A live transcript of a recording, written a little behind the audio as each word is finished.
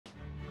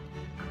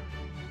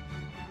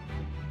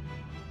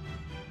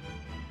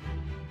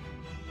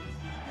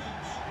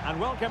And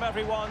welcome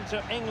everyone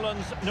to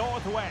England's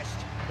Northwest.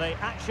 The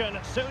action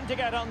soon to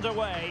get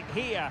underway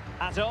here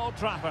at Old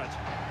Trafford.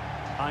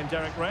 I'm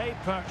Derek Ray,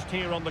 perched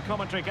here on the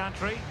commentary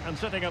gantry, and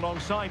sitting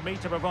alongside me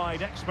to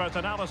provide expert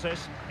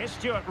analysis is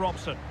Stuart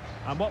Robson.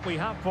 And what we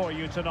have for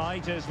you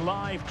tonight is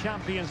live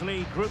Champions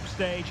League group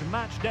stage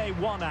match day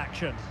 1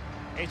 action.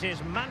 It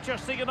is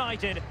Manchester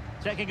United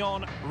taking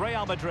on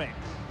Real Madrid.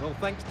 Well,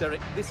 thanks,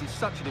 Derek. This is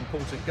such an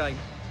important game.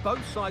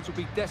 Both sides will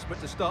be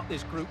desperate to start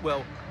this group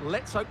well.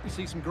 Let's hope we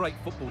see some great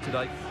football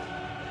today.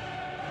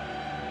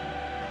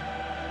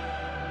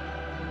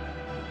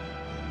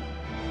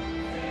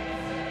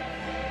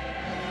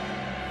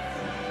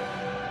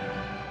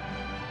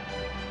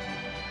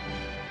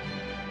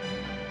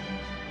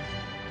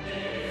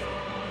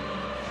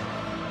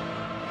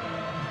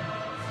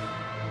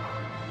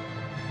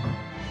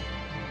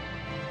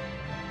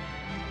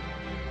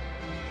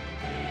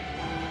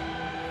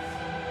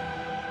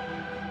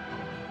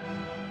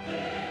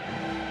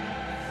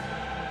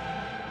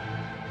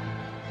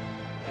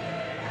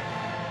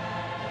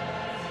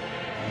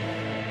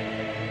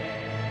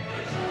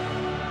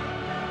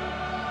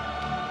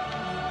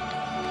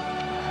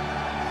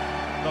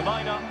 The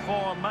lineup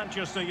for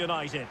Manchester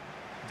United.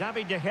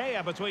 David De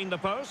Gea between the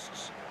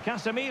posts.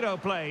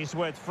 Casemiro plays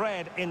with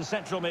Fred in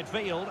central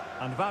midfield.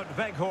 And Wout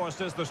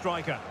Weghorst is the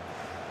striker.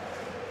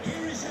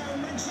 Here is how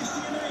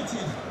Manchester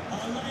United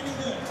are lining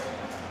up.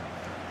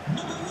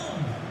 Number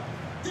 1,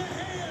 De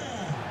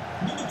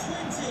Gea. Number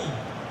 20,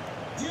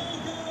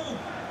 Diogo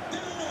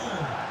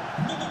Dalot.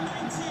 Number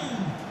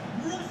 19,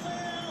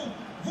 Rafael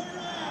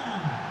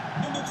Varane.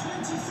 Number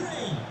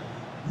 23,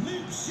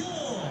 Luke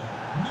Shaw.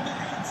 Number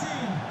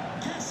 18,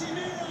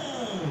 Casemiro.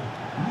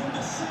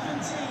 Number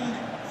 17,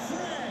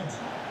 Fred.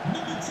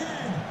 Number 10,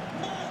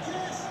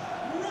 Marcus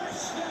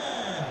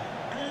Rashford.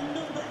 And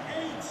number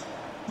 8,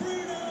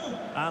 Bruno.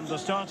 And the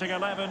starting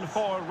 11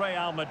 for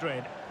Real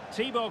Madrid.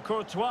 Thibaut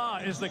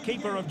Courtois is the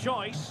keeper of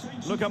choice.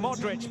 Luka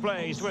Modric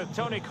plays with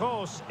Toni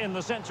Kroos in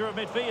the centre of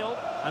midfield.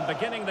 And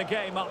beginning the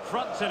game up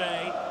front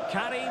today,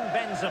 Karim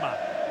Benzema.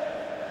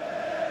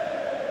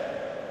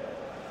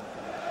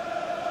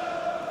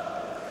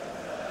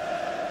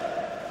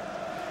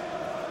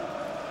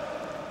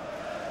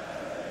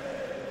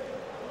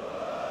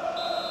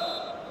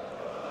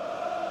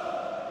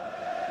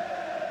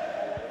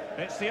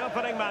 It's the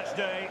opening match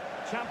day.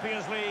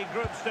 Champions League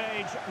group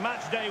stage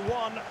match day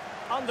 1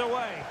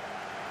 underway.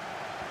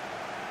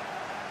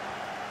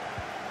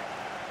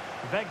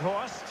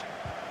 Weghorst.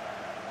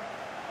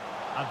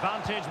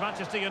 Advantage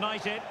Manchester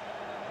United.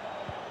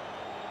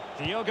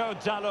 Diogo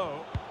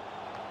Dalot.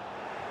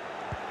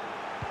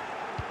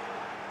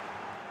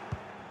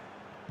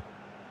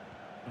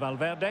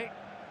 Valverde.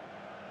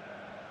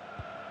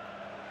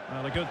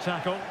 Well, a good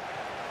tackle.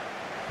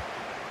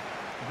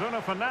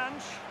 Bruno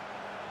Fernandes.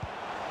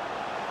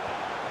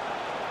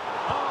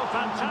 Oh,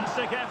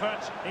 fantastic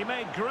effort. He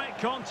made great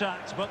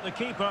contact, but the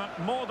keeper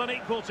more than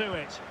equal to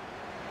it.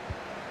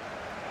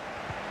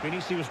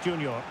 Vinicius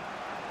Junior.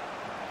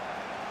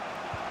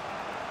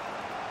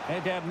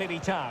 Eder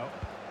Militao.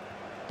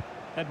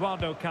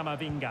 Eduardo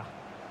Camavinga.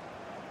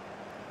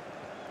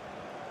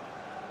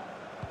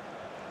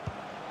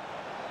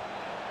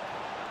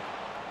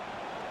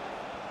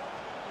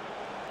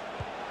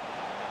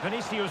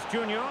 Vinicius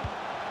Junior.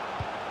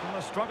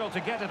 Will struggle to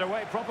get it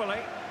away properly.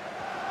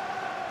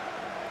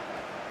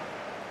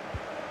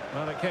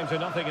 Well, it came to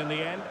nothing in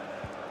the end.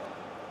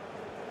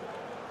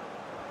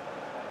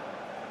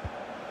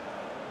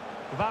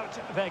 Wout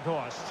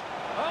Weghorst.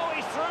 Oh,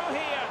 he's through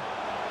here.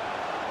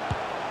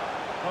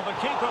 Well, the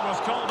keeper was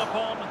called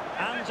upon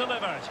and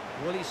delivered.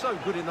 Well, he's so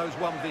good in those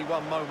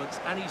 1v1 moments,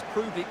 and he's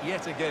proved it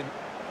yet again.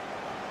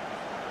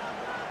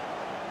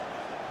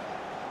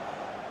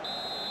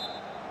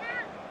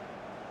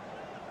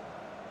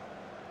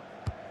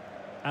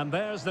 And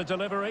there's the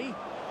delivery.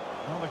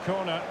 On the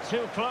corner,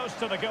 too close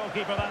to the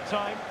goalkeeper that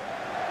time.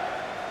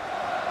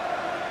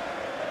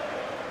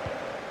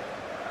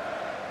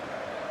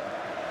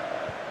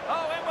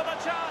 Oh, in with a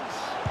chance.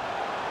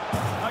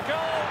 A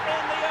goal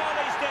in the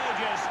early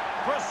stages.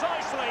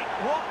 Precisely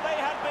what they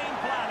had been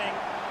planning.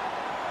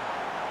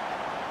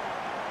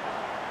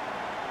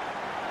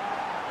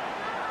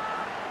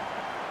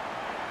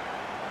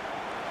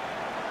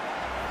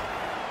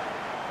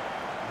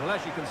 Well,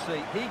 as you can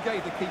see, he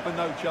gave the keeper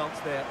no chance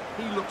there.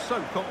 He looked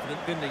so confident,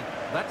 didn't he?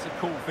 That's a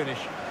cool finish.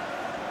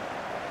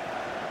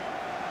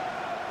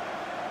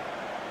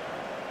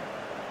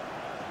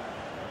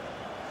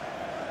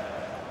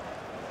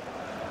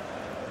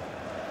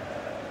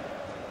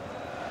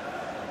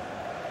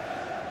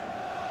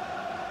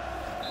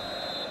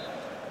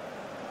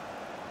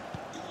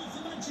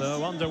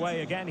 So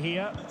underway again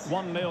here.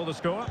 1-0 the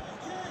score.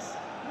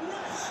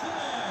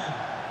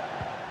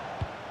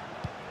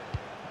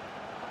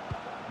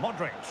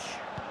 Modric.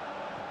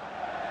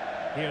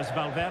 Here's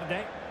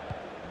Valverde.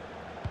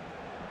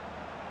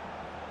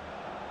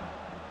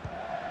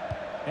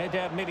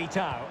 Eder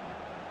Militao.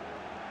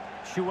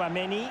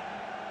 Tchouaméni.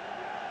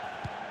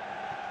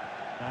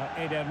 Now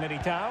Eder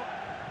Militao.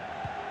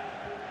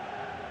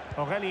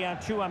 Aurelien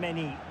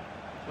Tchouameni.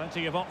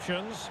 Plenty of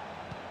options.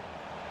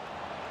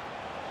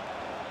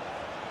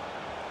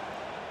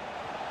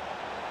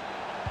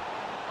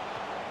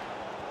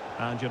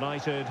 And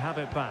United have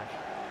it back.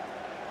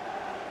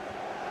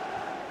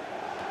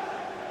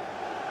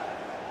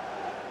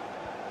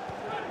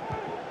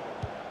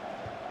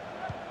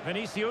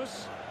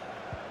 Vinicius.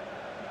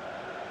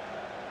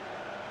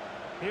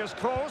 Here's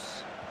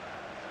Kroos.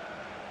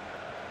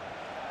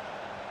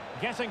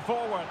 Getting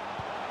forward.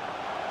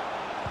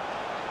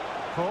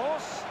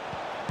 Kroos.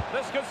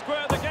 This could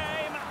square the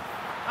game.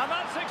 And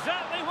that's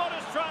exactly what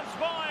has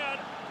transpired.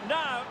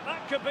 Now,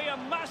 that could be a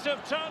massive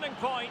turning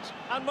point,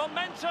 and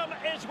momentum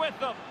is with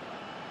them.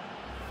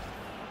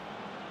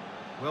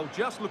 Well,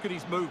 just look at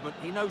his movement.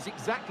 He knows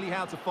exactly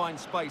how to find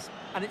space,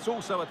 and it's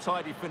also a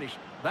tidy finish.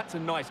 That's a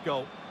nice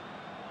goal.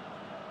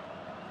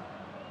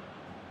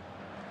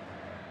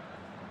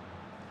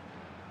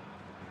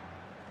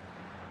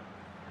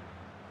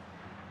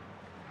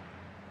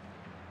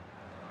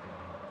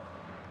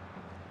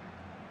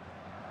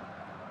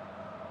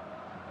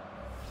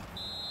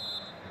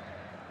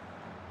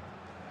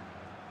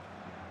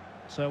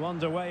 So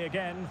underway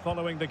again,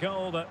 following the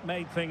goal that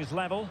made things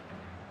level.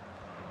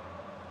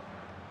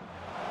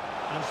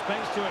 And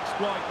space to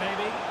exploit,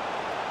 maybe.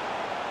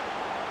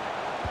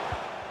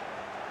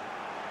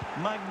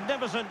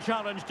 Magnificent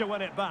challenge to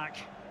win it back.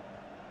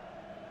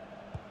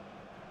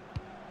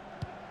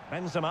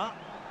 Benzema.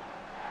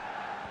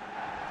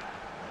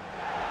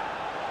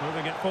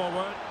 Moving it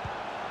forward.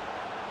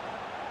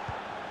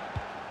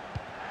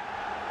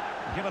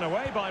 Given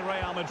away by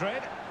Real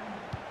Madrid.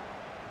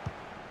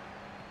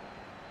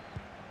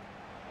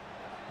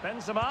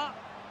 Benzema.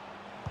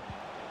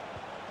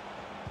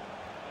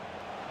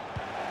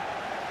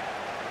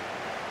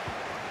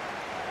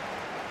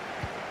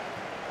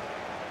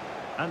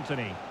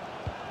 Anthony.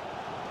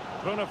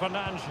 Bruno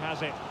Fernandes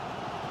has it.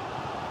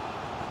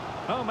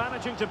 Oh,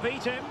 managing to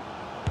beat him.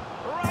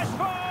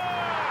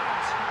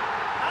 Rashford!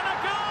 And a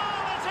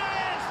goal it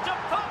is to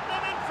put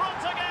them in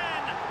front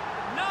again.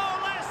 No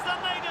less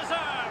than they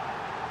deserve.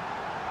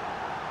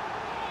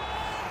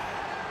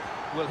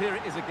 Well, here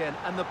it is again,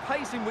 and the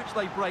pace in which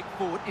they break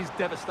forward is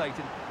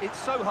devastating. It's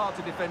so hard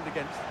to defend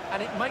against,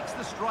 and it makes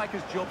the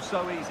striker's job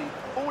so easy.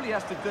 All he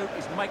has to do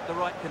is make the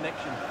right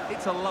connection.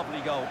 It's a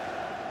lovely goal.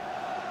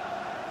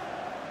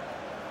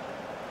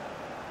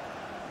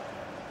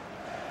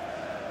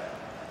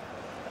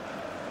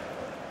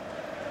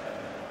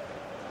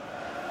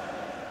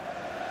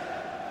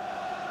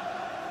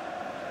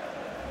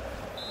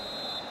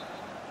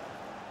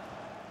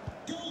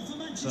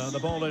 So the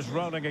ball is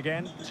rolling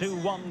again.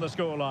 2-1 the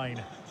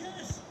scoreline.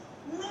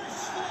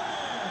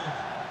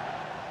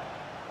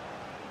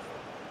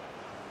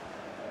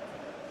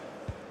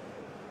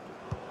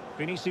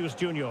 Vinicius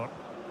Junior.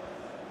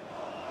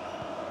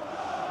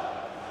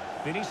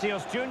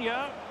 Vinicius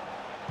Junior.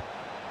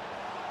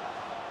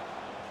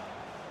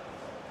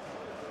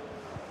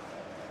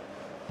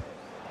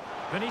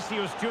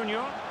 Vinicius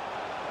Junior.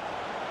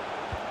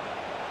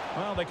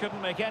 Well, they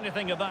couldn't make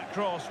anything of that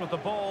cross with the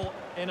ball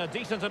in a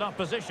decent enough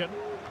position.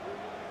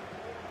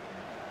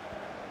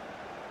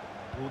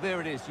 Well,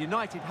 there it is.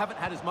 United haven't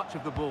had as much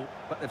of the ball,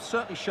 but they've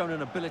certainly shown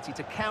an ability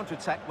to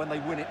counter-attack when they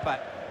win it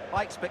back.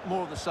 I expect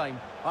more of the same.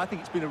 I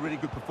think it's been a really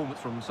good performance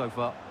from them so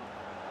far.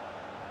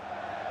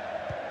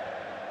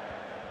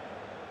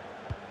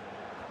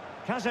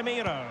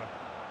 Casemiro.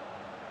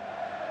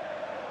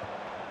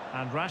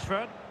 And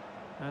Rashford.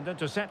 And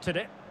intercepted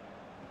it.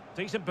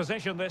 Decent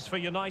position this for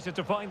United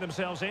to find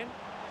themselves in.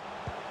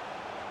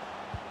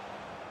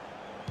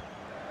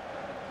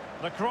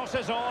 The cross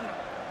is on.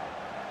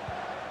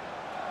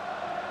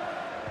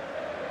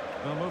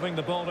 Well, moving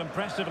the ball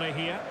impressively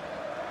here.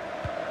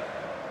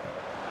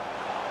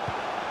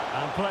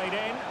 And played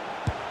in.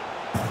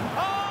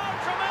 Oh,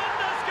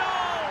 tremendous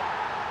goal!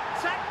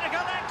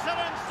 Technical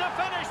excellence to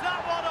finish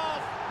that one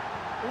off.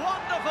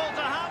 Wonderful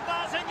to have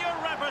that in your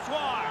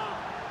repertoire.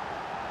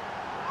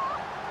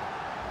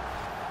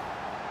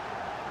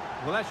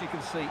 Well, as you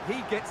can see,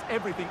 he gets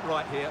everything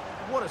right here.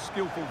 What a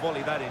skillful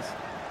volley that is.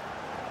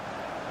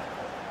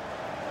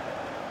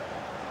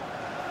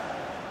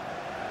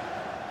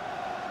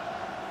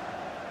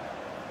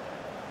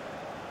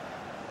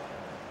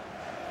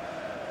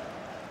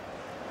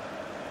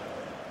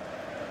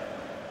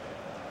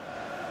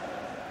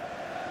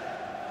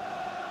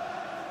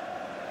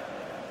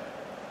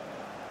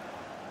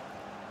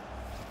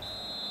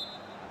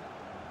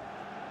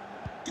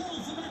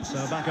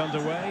 So back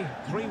underway,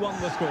 3-1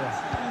 the score.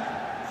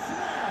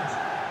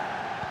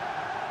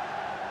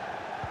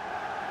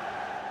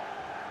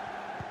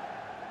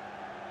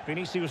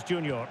 Vinicius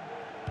Junior.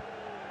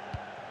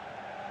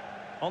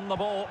 On the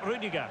ball,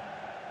 Rudiger.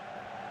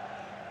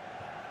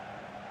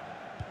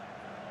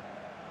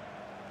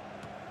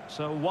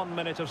 So 1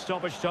 minute of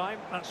stoppage time,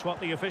 that's what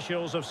the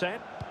officials have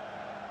said.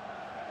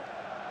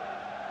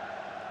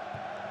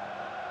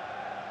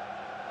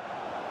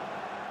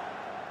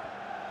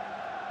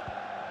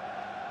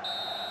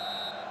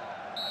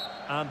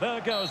 And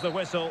there goes the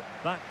whistle.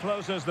 That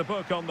closes the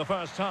book on the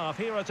first half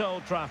here at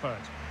Old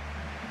Trafford.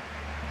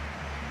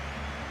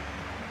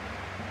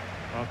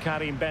 Well,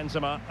 Karim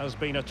Benzema has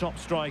been a top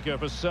striker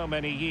for so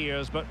many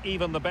years, but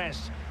even the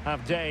best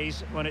have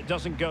days when it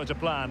doesn't go to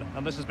plan,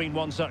 and this has been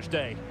one such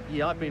day.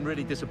 Yeah, I've been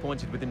really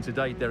disappointed with him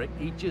today, Derek.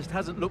 He just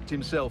hasn't looked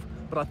himself,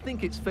 but I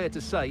think it's fair to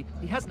say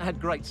he hasn't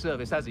had great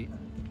service, has he?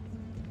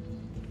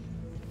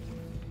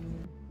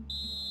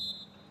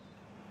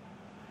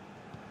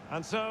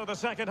 And so the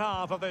second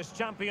half of this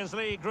Champions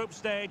League group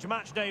stage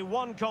matchday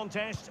 1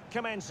 contest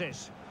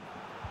commences.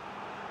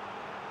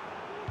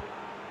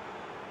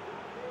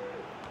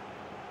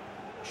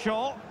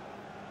 Shaw.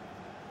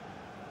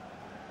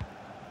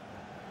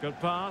 Good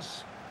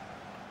pass.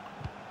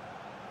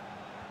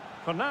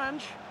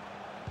 Fernandes.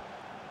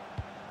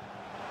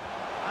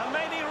 And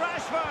maybe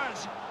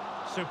Rashford.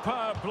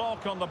 Superb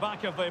block on the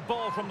back of the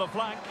ball from the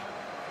flank.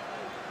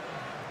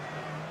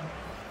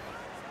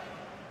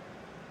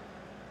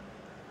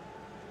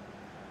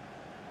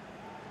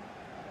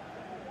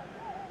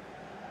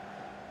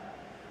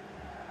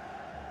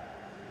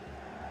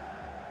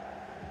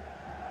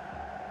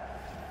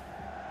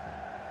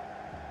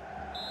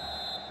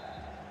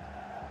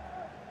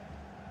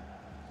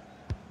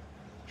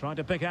 Trying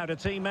to pick out a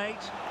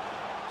teammate.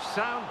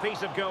 Sound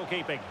piece of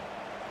goalkeeping.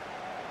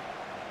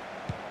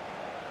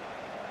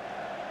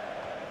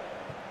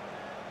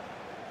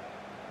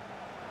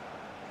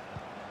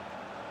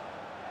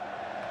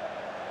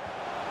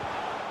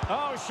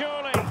 Oh,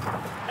 surely.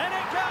 And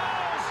it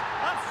goes!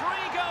 A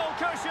 3-goal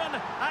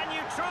cushion, and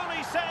you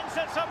truly sense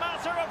it's a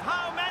matter of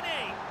how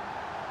many.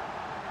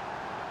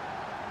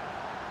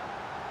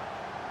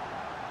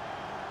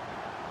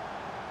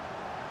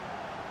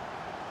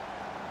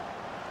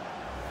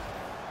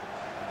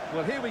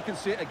 Well, here we can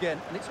see it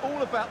again, and it's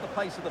all about the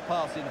pace of the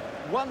passing.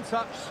 One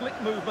touch,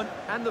 slick movement,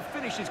 and the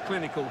finish is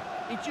clinical.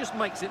 He just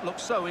makes it look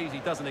so easy,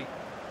 doesn't he?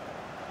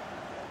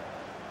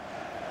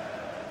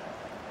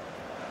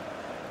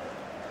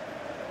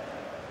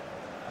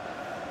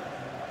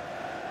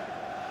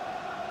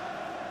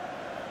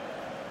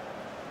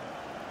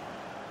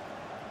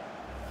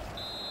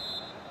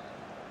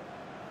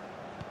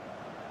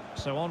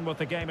 So on with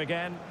the game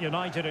again.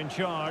 United in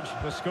charge.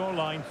 The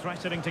scoreline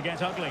threatening to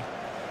get ugly.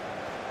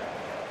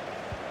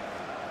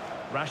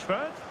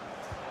 Rashford.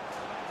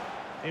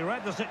 He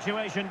read the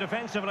situation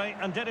defensively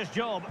and did his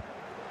job.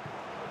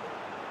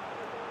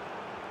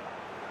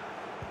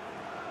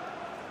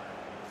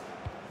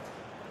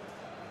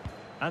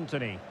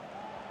 Anthony.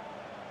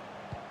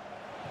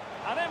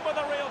 And in with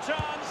a real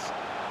chance.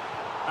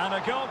 And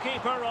a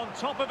goalkeeper on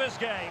top of his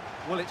game.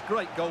 Well, it's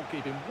great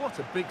goalkeeping. What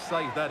a big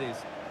save that is.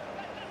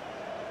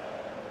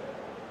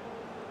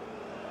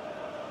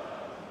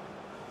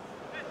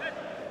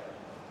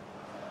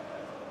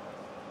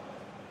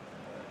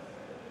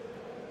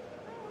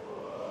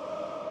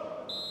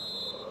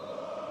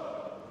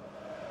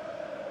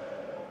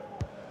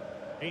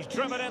 He's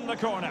driven in the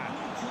corner.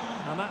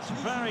 And that's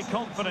very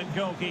confident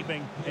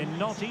goalkeeping in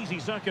not easy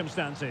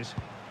circumstances.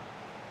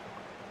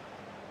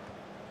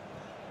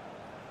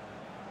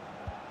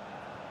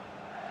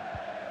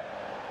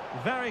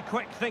 Very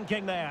quick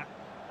thinking there.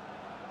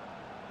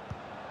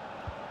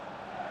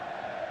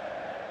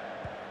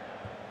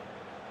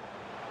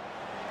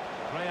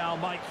 Real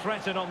might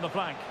threaten on the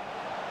flank.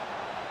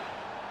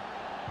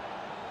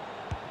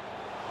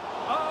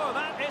 Oh,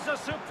 that is a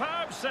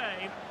superb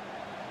save.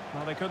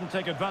 Well, they couldn't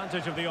take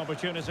advantage of the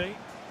opportunity.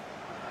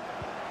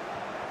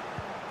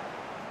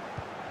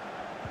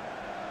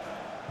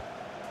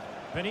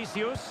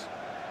 Vinicius.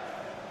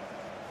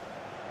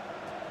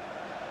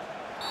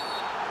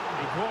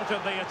 He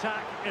thwarted the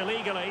attack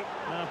illegally.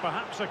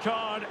 Perhaps a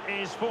card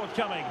is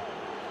forthcoming.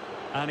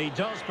 And he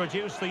does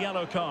produce the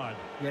yellow card.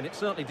 Yeah, and it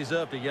certainly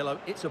deserved a yellow.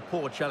 It's a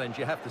poor challenge,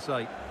 you have to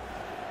say.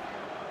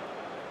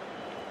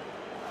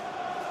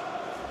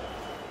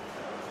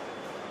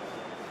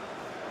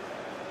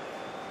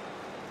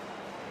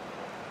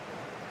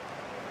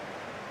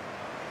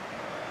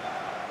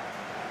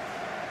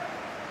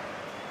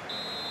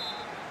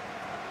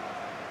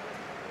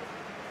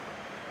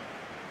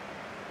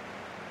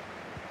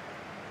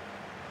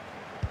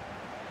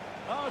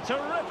 Oh,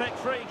 terrific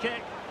free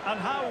kick, and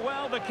how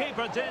well the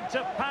keeper did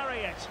to parry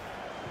it.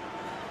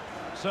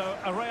 So,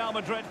 a Real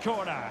Madrid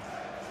corner.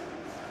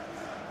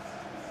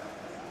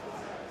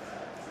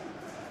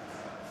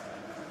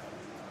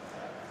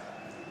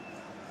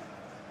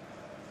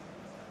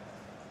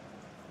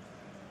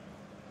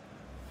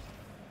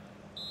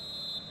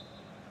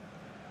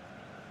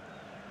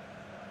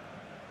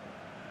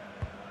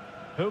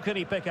 Who can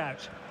he pick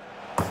out?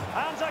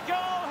 And a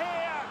goal here!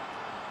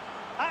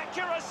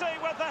 Accuracy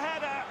with the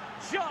header,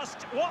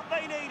 just what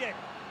they needed.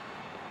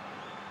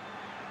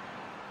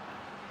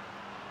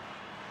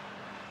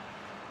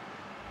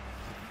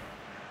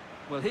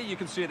 Well, here you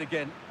can see it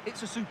again.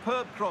 It's a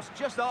superb cross,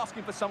 just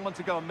asking for someone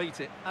to go and meet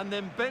it. And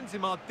then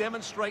Benzema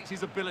demonstrates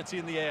his ability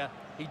in the air.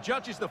 He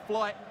judges the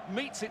flight,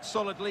 meets it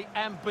solidly,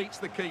 and beats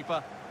the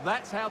keeper.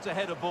 That's how to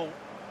head a ball.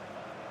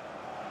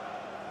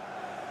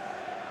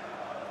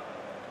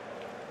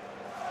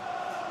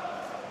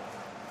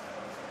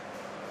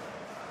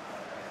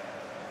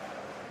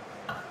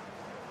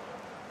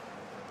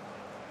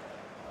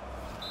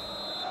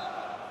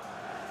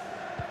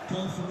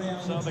 Goal for Real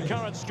So the Madrid.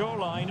 current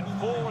scoreline,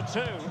 4-2.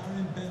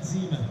 Karim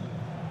Benzema.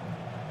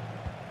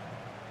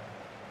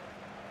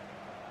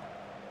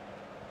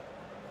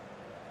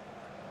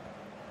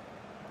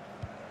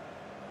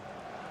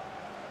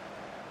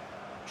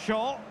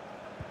 Shaw.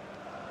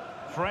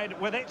 Fred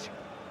with it.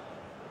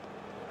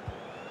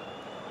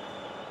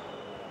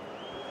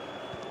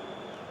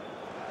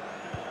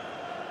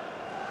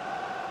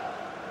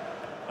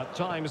 At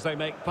times they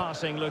make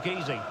passing look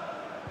easy.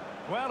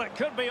 Well, it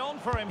could be on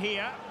for him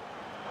here.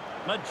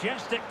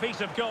 Majestic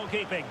piece of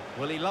goalkeeping.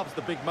 Well, he loves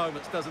the big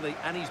moments, doesn't he?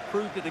 And he's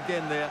proved it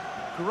again there.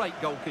 Great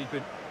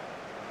goalkeeping.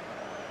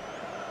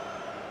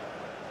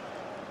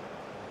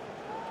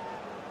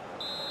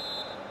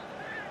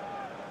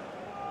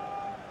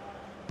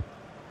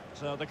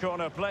 So the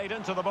corner played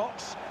into the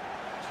box.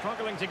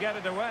 Struggling to get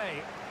it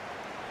away.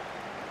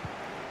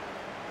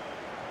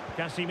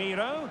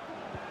 Casemiro.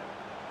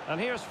 And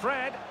here's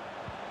Fred.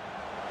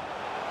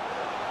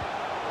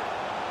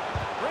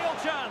 Real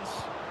chance.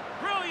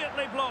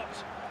 Brilliantly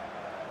blocked.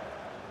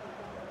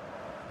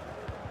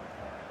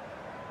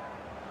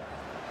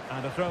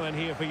 And a throw in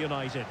here for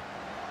United.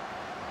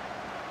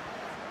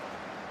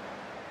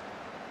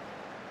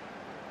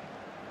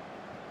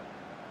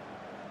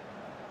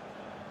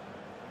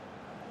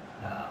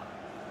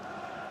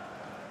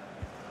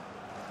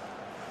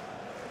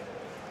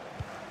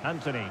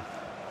 Anthony.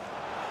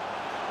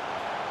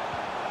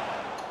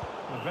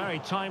 A very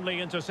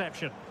timely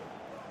interception.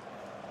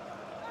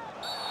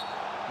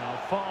 Now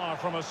far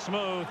from a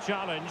smooth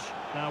challenge.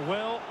 Now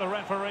will the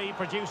referee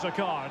produce a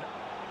card?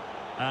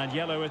 And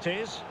yellow it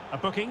is. A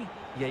booking.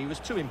 Yeah, he was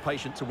too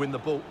impatient to win the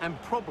ball and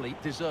probably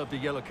deserved a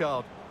yellow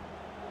card.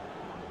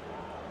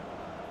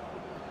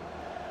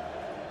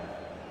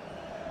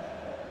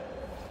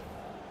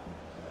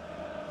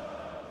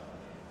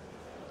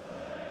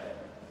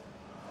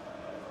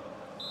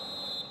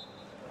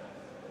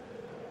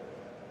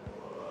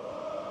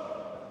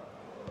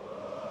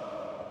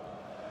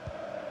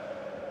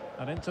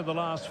 And into the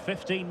last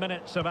 15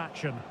 minutes of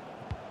action.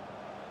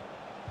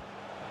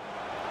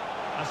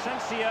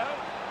 Asensio.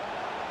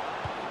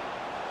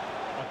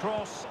 A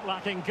cross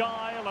lacking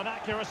guile and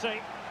accuracy.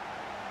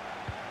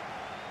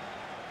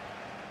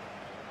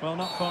 Well,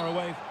 not far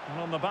away. And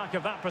on the back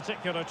of that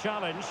particular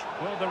challenge,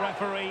 will the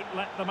referee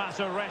let the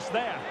matter rest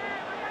there?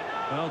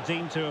 Well,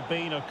 deemed to have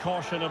been a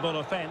cautionable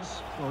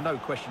offence. Well, no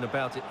question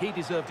about it. He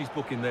deserved his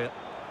booking there.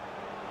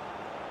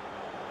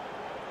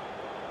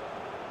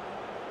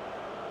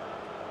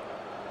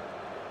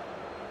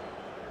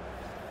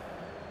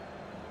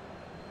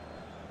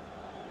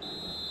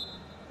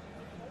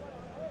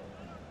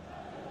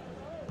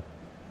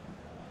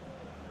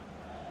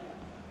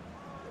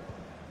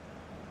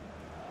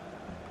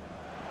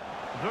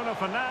 Bruno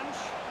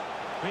Fernandes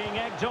being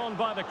egged on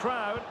by the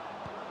crowd.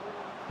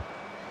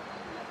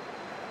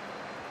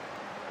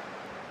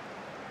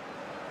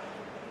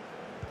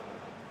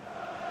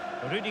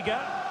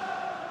 Rudiger.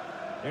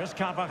 Here's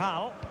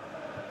Carvajal.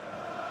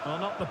 Well,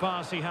 not the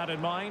pass he had in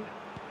mind.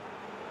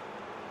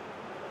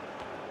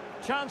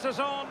 Chances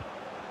on.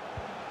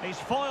 He's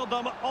foiled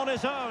them on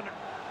his own.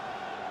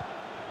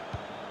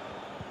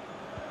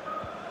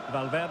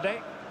 Valverde.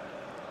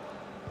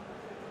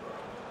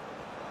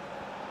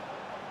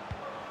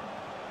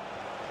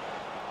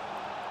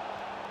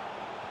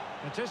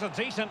 It is a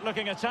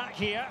decent-looking attack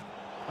here.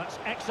 That's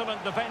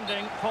excellent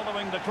defending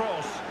following the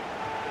cross.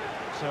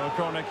 So a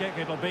corner kick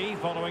it'll be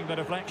following the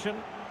deflection.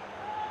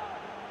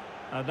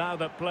 And now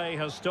that play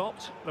has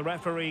stopped, the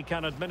referee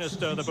can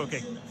administer the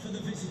booking. For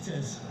the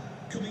visitors,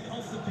 coming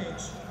off the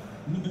pitch,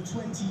 number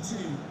 22.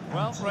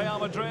 Well, Real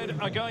Madrid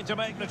are going to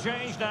make the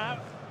change now.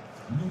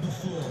 Number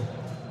 4,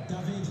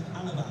 David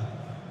Alaba.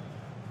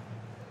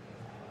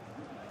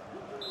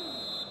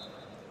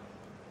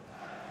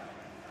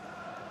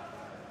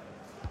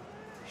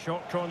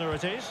 Short corner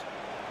it is.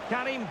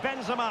 Karim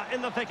Benzema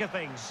in the thick of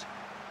things.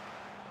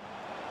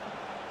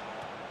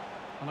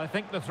 And I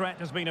think the threat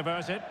has been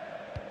averted.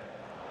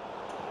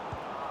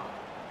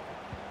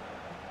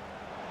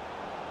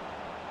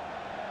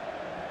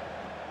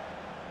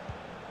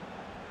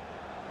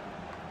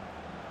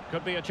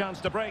 Could be a chance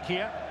to break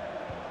here.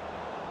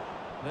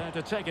 There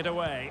to take it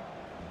away.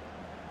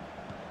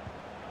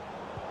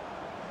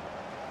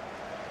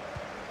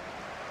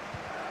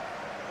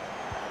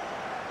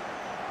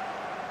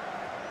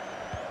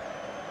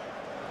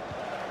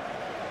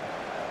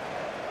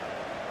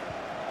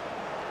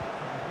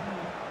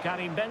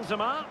 Karim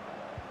Benzema.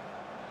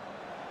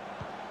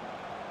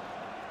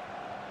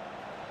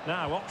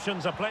 Now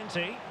options are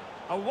plenty.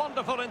 A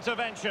wonderful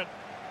intervention.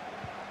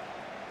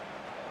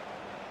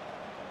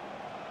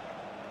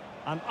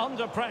 And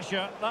under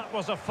pressure, that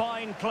was a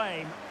fine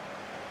claim.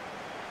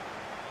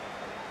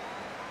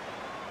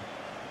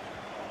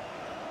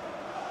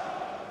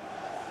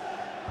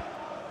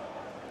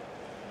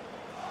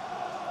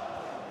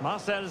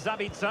 Marcel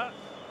Sabitzer.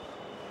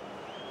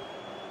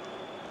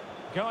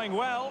 Going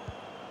well.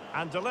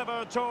 And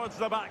delivered towards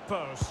the back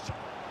post.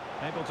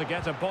 Able to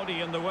get a body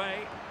in the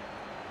way.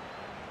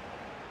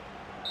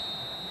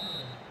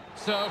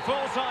 So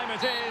full-time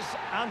it is,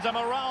 and a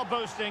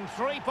morale-boosting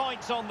 3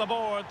 points on the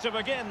board to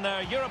begin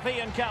their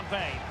European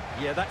campaign.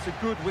 Yeah, that's a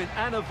good win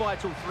and a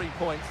vital 3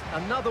 points.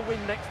 Another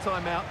win next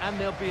time out, and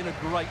they'll be in a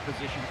great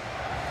position.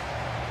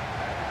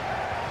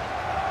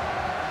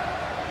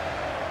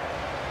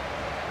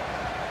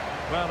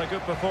 Well, a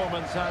good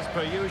performance as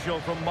per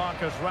usual from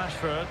Marcus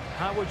Rashford.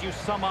 How would you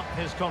sum up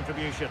his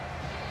contribution?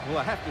 Well,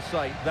 I have to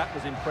say, that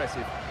was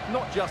impressive.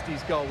 Not just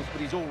his goals, but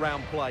his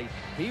all-round play.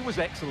 He was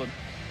excellent.